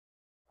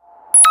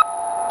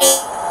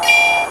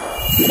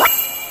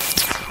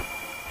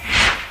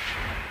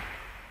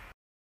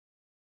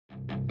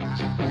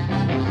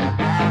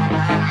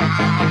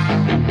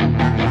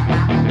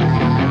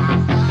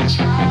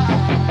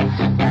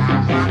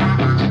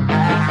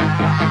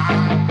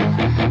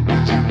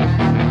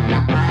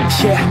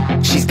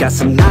She's got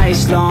some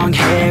nice long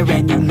hair,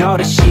 and you know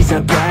that she's a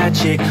bad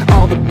chick.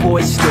 All the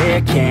boys stare,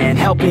 can't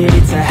help it,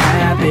 it's a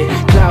habit.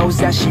 Clothes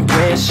that she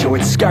wears,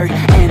 short skirt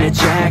and a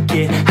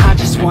jacket. I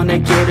just wanna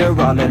get her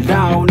all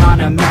alone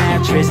on a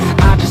mattress.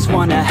 I just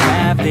wanna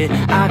have it,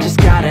 I just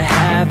gotta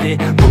have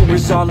it.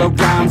 Rumors all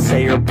around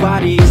say her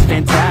body is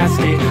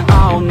fantastic.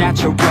 All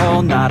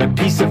natural, not a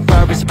piece of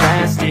fur is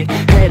plastic.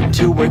 Head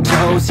to her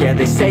toes, yeah,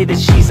 they say that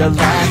she's a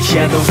latch.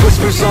 Yeah, the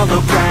whispers all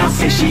around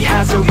say she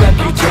has a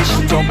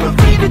reputation. Don't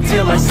believe it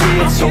till I see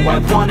it, so I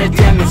want a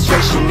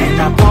demonstration.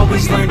 And I've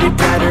always learned it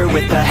better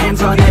with a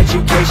hands-on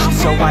education.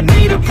 So I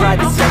need a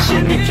private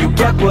session, if you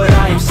get what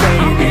I am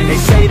saying. And they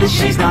say that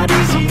she's not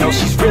easy, no,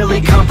 she's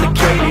really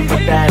complicated.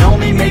 But that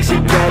only makes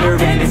it better,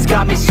 and it's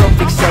got me so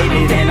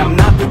fixated. And I'm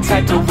not the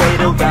type to wait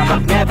around,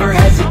 I've never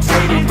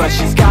hesitated. But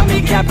she's got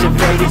me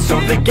captivated, so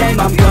the game,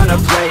 I'm gonna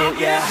play it,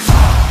 yeah.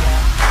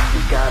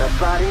 She's got a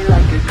body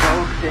like a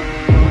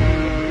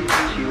cocaine.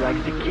 She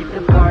likes to keep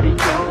the party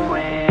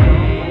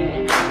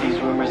going. These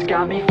rumors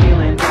got me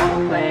feeling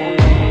lonely.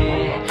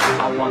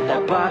 I want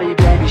that body,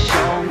 baby,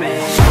 show me.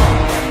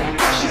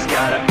 She's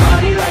got a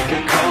body like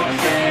a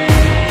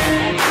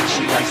cocaine.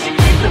 She likes to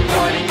keep the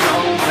party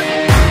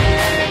going.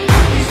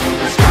 These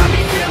rumors got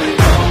me feeling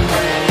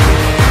lonely.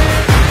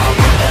 I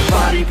want that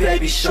body,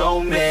 baby,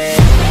 show me.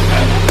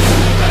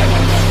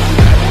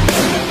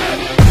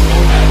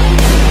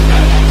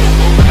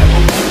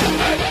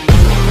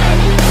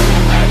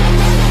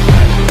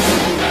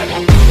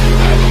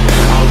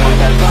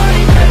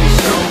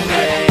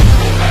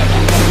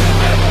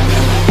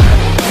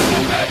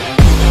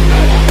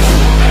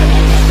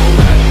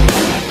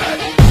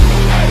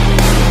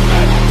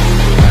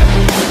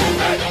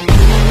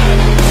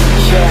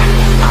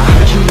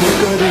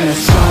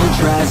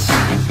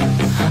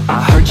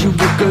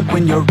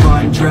 When you're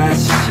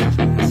undressed,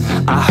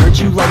 I heard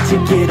you like to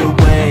get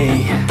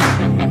away.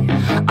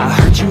 I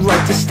heard you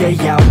like to stay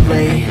out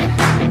late.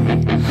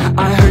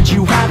 I heard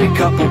you had a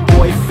couple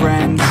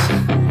boyfriends.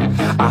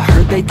 I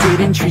heard they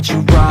didn't treat you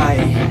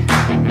right.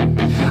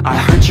 I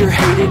heard you're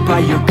hated by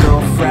your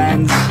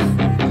girlfriends,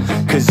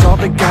 cause all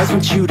the guys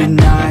want you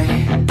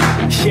tonight.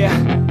 Yeah,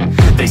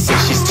 they say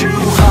she's too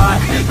hot,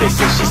 they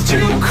say she's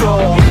too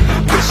cold.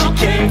 Where she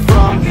came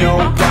from,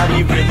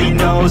 nobody really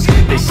knows.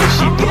 They say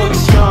she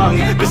looks young,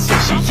 but say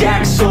she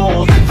acts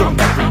old. From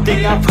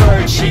everything I've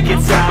heard, she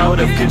gets out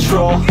of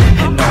control.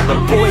 And all the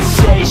boys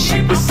say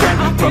she was sent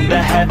from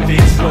the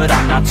heavens, but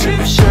I'm not too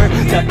sure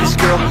that this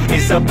girl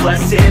is a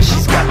blessing.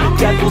 She's got the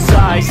devil's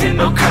eyes, and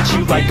they'll cut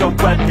you like a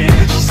weapon.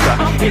 She's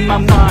stuck in my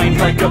mind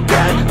like a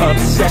bad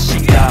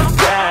obsession. Got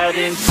bad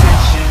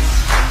intentions.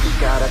 She's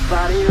got a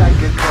body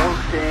like a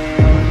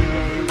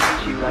cocaine.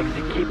 She likes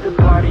to keep the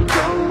party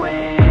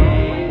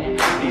going.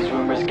 These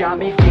rumors got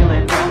me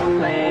feeling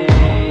lonely.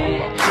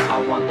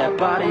 I want that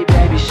body,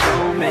 baby,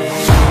 show me.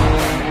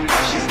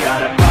 She's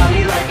got a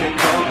body like a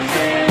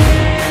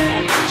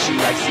cocaine. She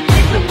likes to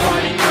keep the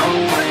party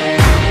going.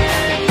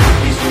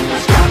 These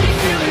rumors got me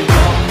feeling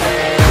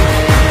lonely.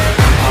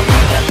 I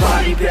want that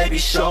body, baby,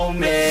 show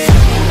me.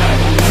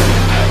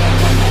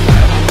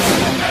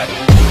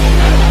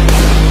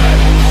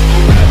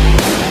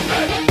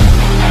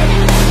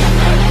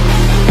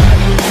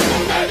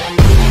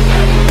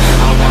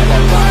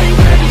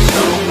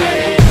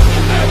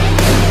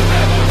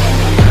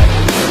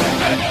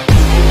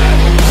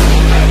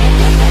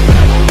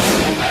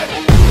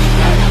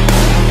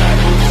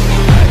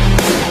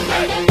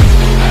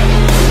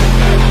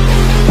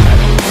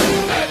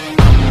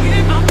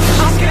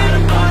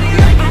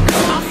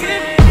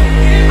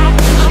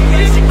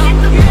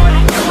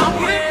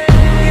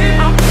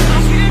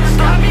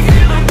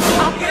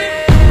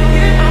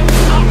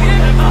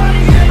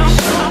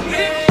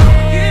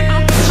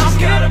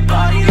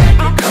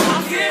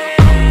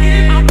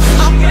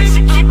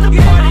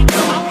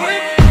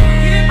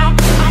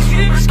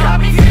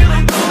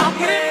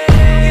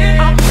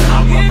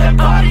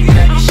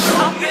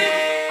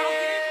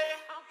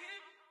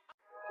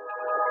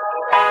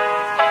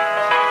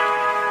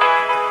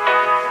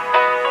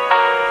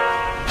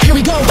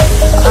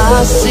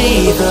 I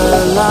see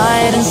the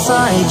light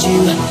inside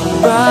you,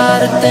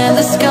 brighter than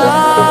the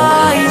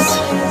skies.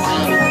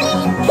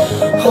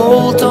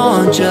 Hold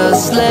on,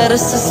 just let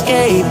us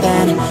escape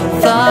and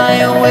fly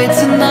away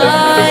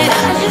tonight.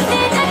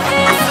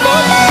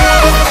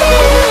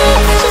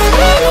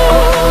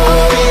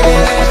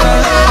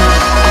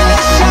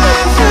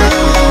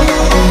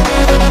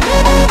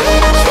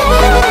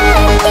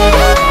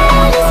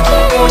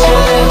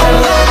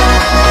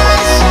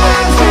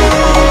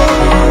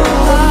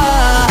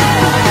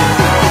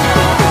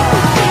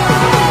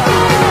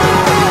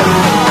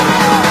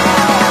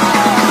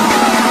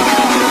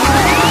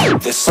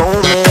 There's so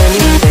many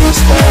things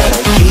that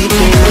I keep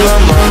in my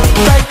mind,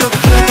 like a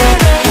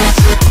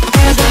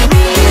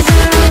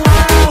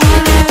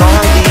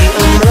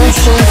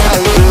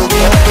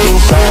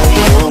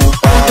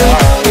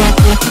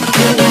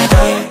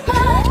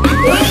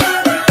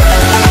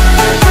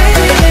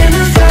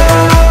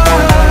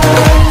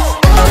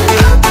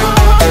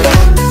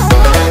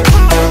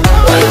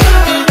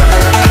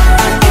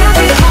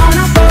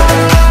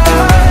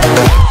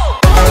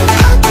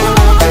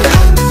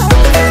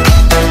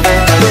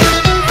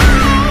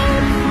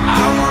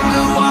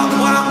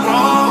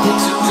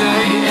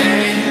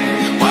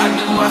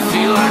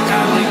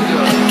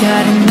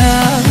got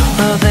enough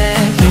of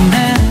every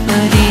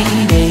melody.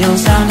 They all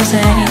sound the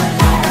same.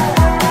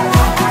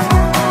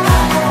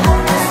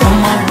 From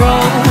my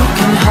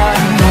broken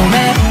heart, no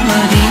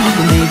remedy.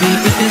 But maybe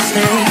if you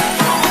stay,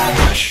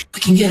 we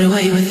can get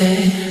away with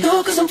it.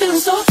 No, 'cause I'm feeling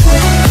so free.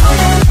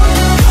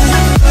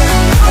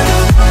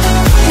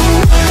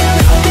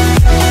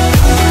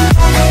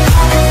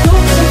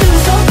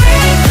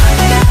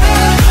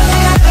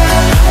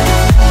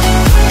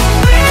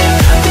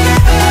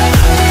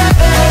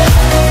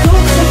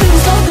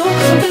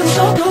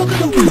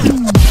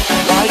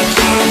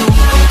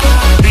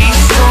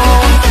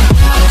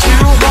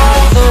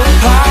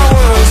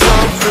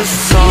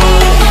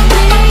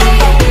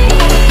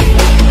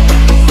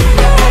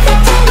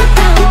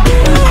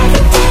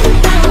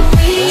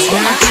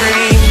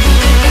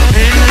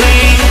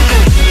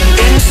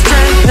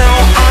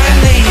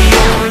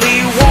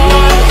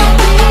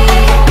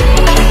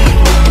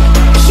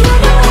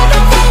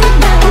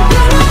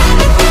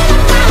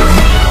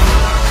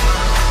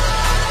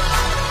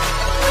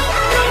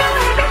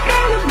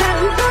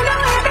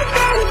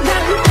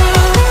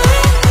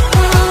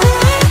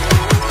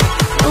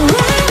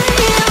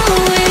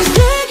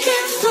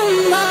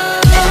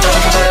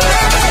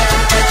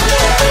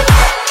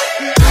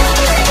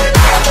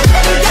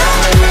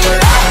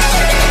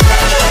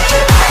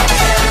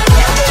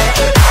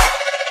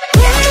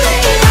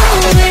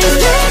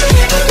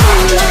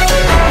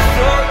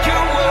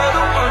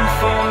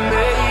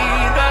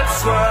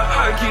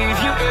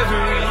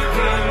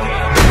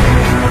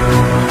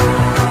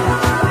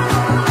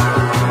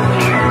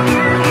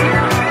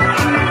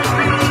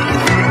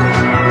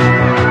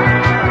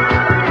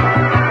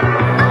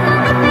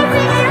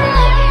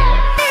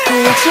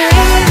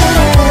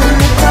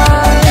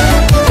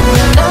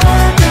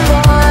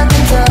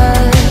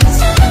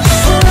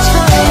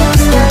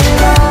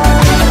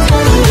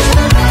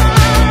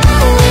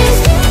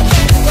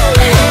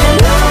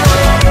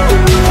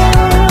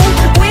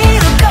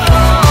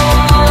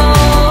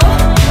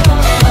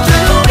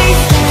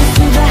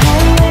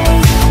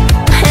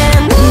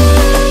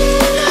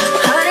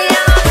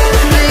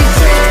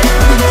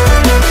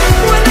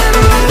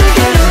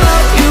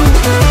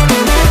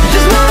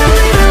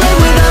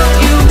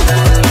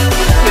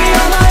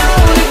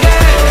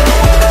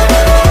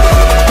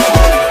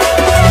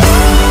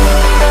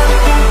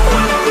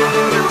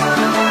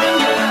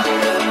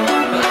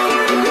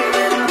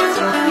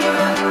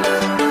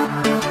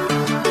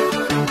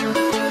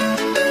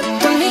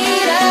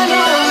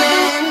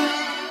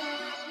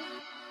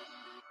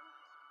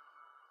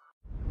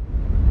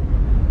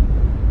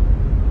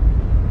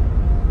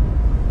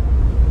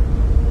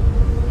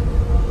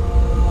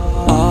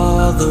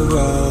 The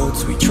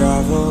roads we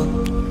travel,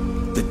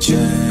 the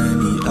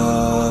journey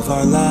of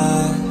our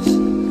lives.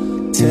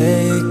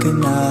 Take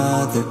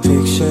another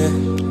picture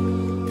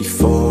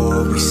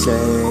before we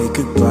say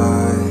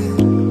goodbye.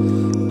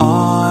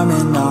 Arm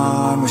in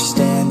arm we're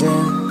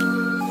standing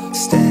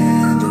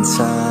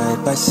side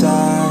by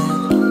side.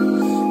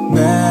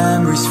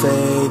 Memories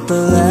fade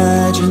but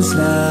legends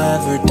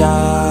never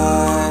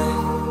die.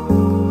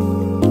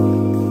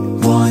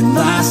 One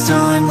last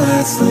time,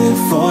 let's live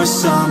for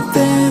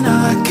something.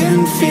 I can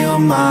feel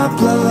my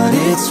blood,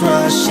 it's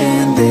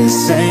rushing.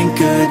 This ain't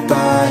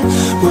goodbye,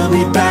 we'll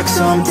be back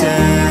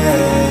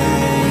someday.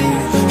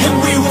 And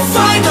we will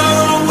find our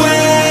own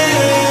way,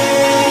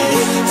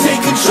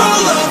 take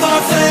control of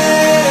our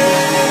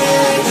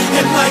fate.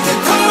 And like a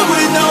car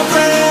with no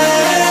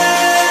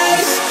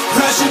brakes,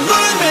 crash and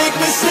learn, make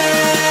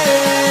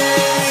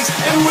mistakes.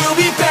 And we'll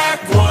be back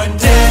one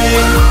day.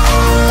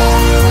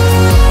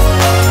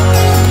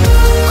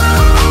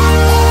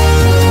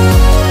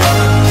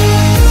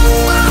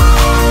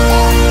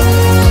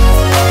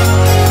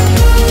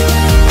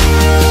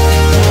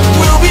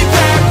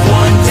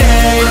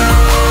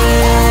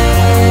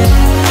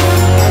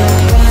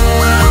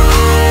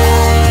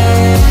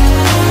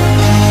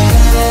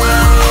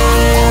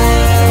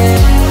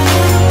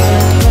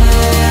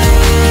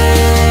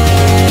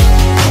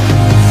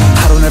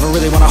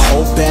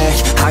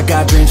 I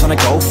got dreams, wanna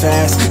go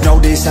fast. Know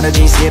this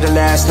energy's here to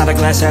last. Not a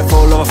glass half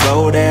full,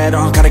 overflow that.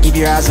 Gotta keep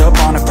your eyes up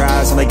on the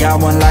prize. Only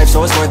got one life,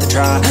 so it's worth a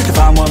try. To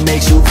find what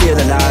makes you feel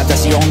alive,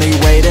 that's the only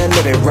way to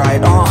live it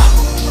right.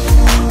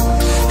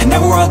 And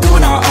now we're all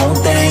doing our own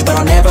thing, but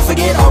I'll never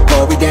forget our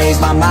glory days.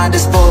 My mind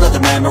is full of the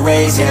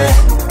memories, yeah.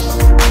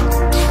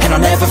 And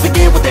I'll never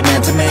forget what they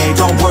meant to me.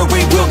 Don't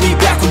worry, we'll be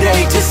back one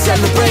day to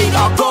celebrate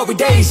our glory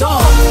days,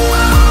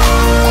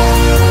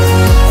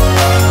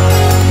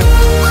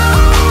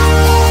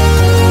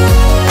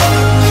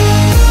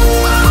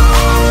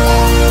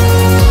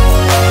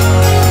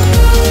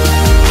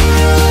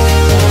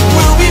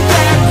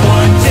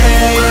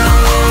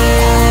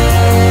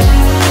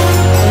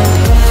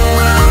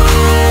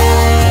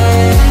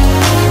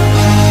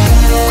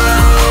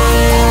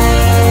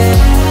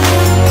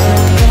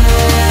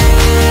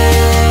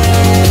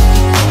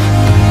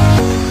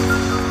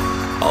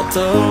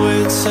 Although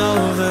it's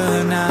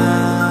over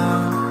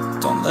now,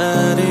 don't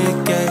let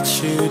it get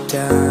you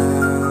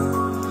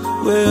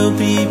down. We'll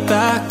be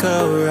back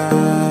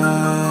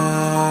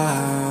around.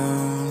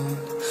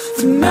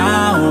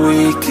 Now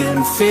we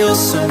can feel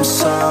some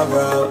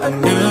sorrow. A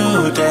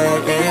new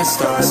day, it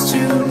starts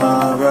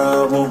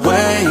tomorrow. We'll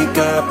wake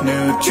up,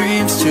 new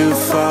dreams to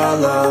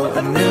follow.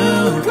 A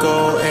new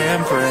goal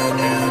and brand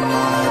new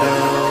motto.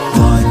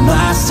 One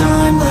last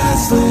time,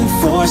 let's live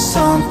for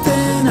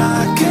something.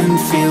 I can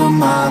feel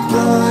my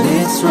blood,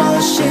 it's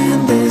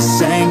rushing.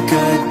 This ain't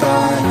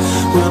goodbye,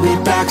 we'll be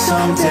back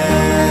someday.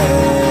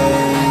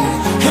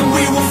 And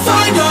we will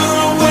find our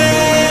own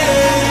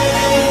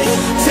way,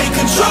 take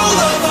control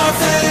of our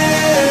fate.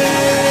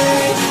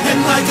 And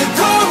like a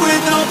car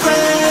with no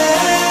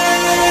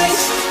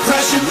brakes,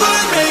 crash and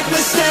learn, make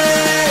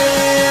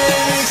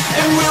mistakes.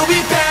 And we'll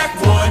be back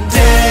one day.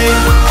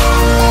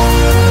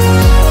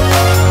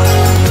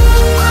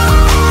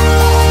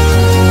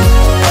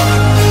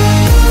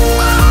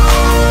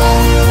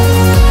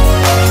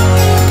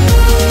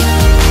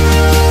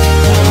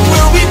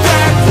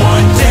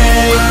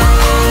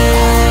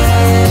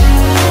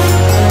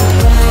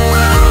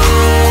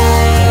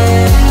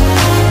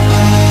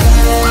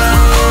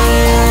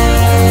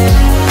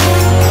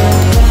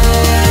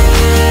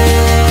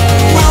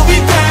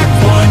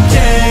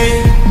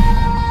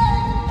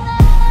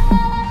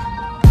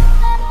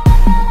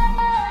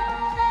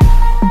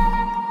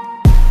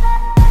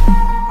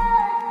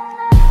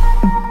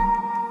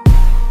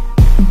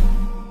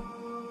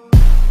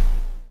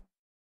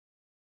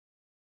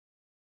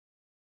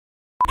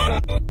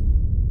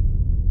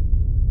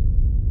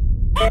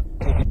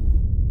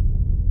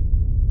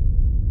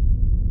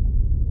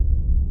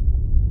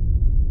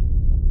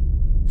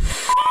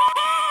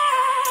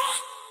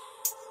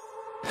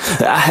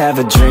 I have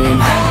a dream,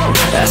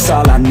 that's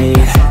all I need.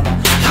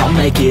 I'll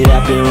make it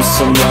happen with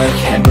some work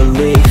and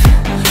belief.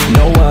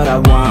 Know what I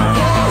want,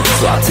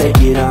 so I'll take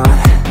it on.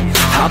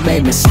 I've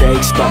made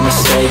mistakes, but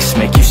mistakes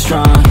make you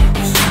strong.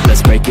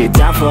 Let's break it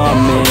down for a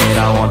minute.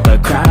 I want the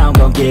crown, I'm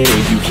gon' get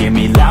it. You hear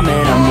me loud,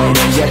 man, I'm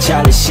winning. Yeah,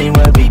 Charlie Sheen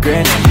will be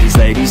grinning. These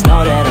ladies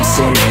know that I'm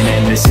sinning,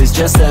 and this is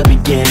just the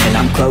beginning.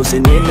 I'm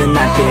closing in the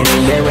night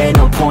inning. There ain't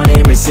no point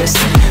in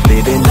resisting.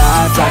 Living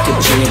life like a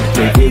dream,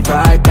 live it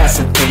right, that's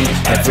the thing.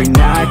 Every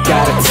night,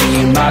 got a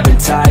team, I've been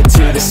tied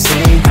to the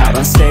scene. Out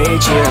on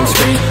stage, here I'm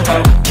screaming,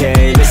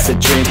 okay, this a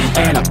dream.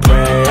 And I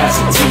pray as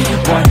a team,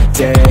 one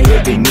day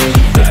it'll be me.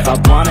 If I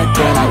want it,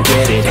 then I'll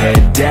get it.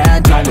 Head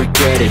down, don't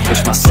regret it.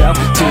 Push myself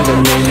to the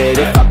limit.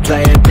 If I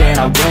play it, then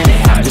I win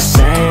it. I'm just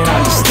saying,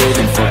 I'm just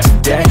living for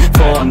today.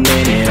 For a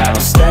minute, I don't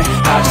stay,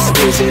 I just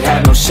visit.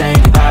 Have no shame,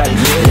 I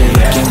admit it.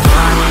 Looking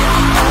right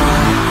at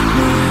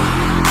me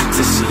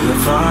to see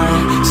if I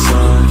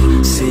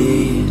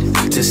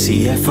succeed, to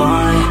see if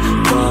I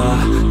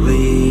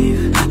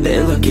believe.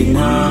 They're looking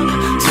up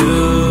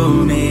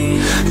to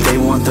me. They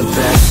want the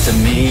best of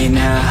me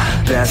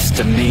now, best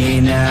of me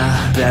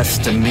now,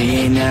 best of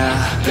me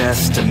now,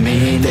 best of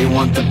me. They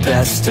want the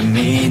best of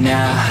me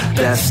now,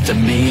 best of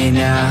me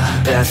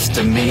now, best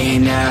of me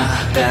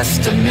now,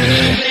 best of me.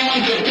 They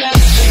want the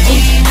best of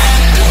me now.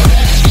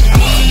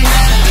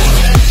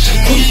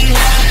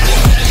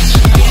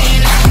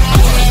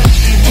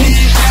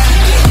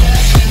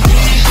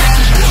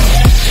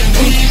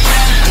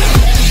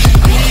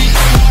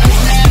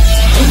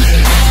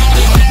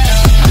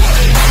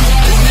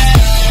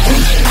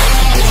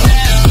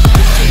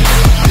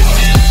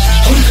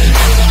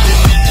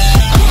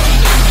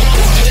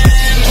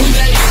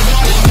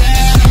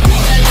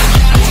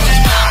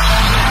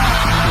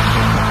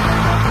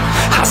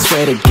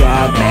 Swear to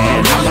God,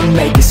 man, I'ma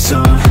make it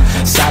soon.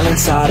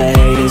 Silence all the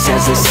haters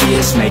as they see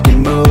us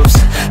making moves.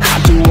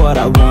 I do what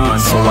I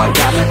want, so I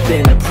got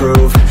nothing to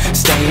prove.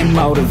 Staying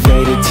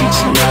motivated,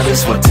 teaching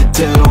others what to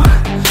do.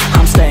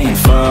 I'm staying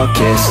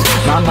focused,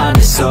 my mind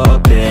is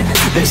open.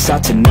 They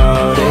start to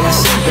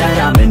notice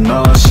that I'm in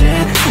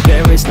motion.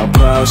 There is no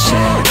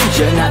potion,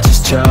 you're not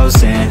just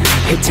chosen.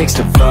 It takes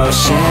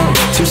devotion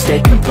to stay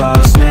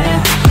composed,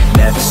 man.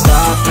 Never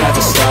stop,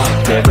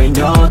 there ain't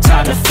no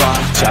time to fall.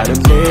 Try to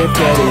live,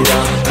 get it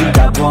up, you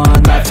got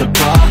one life to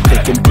ball.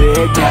 Thinking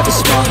big, never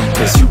small,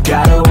 cause you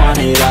gotta want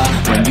it all.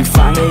 When you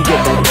finally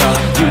get that call,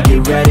 you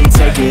get ready,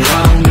 take it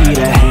on. Need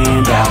a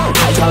handout,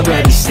 I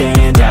already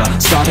stand out.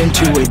 Starting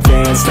to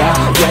advance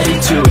now, ready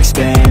to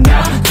expand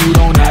now. You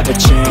don't have a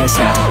chance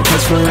now,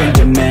 cause we're in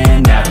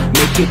demand now.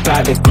 Make it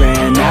by the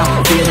grand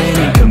now, feeling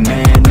in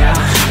command now.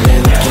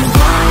 They're looking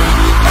right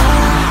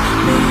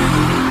at me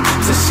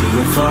to see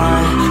if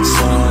I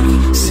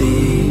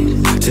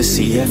succeed, to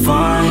see if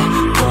I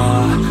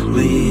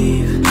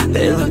believe.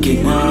 They're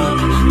looking up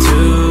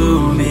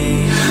to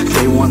me.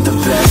 They want the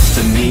best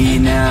of me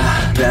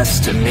now,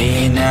 best of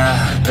me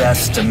now,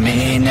 best of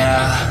me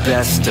now,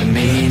 best of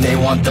me. They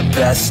want the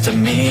best of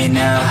me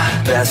now,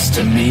 best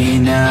of me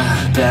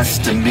now,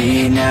 best of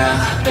me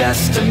now,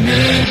 best of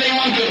me.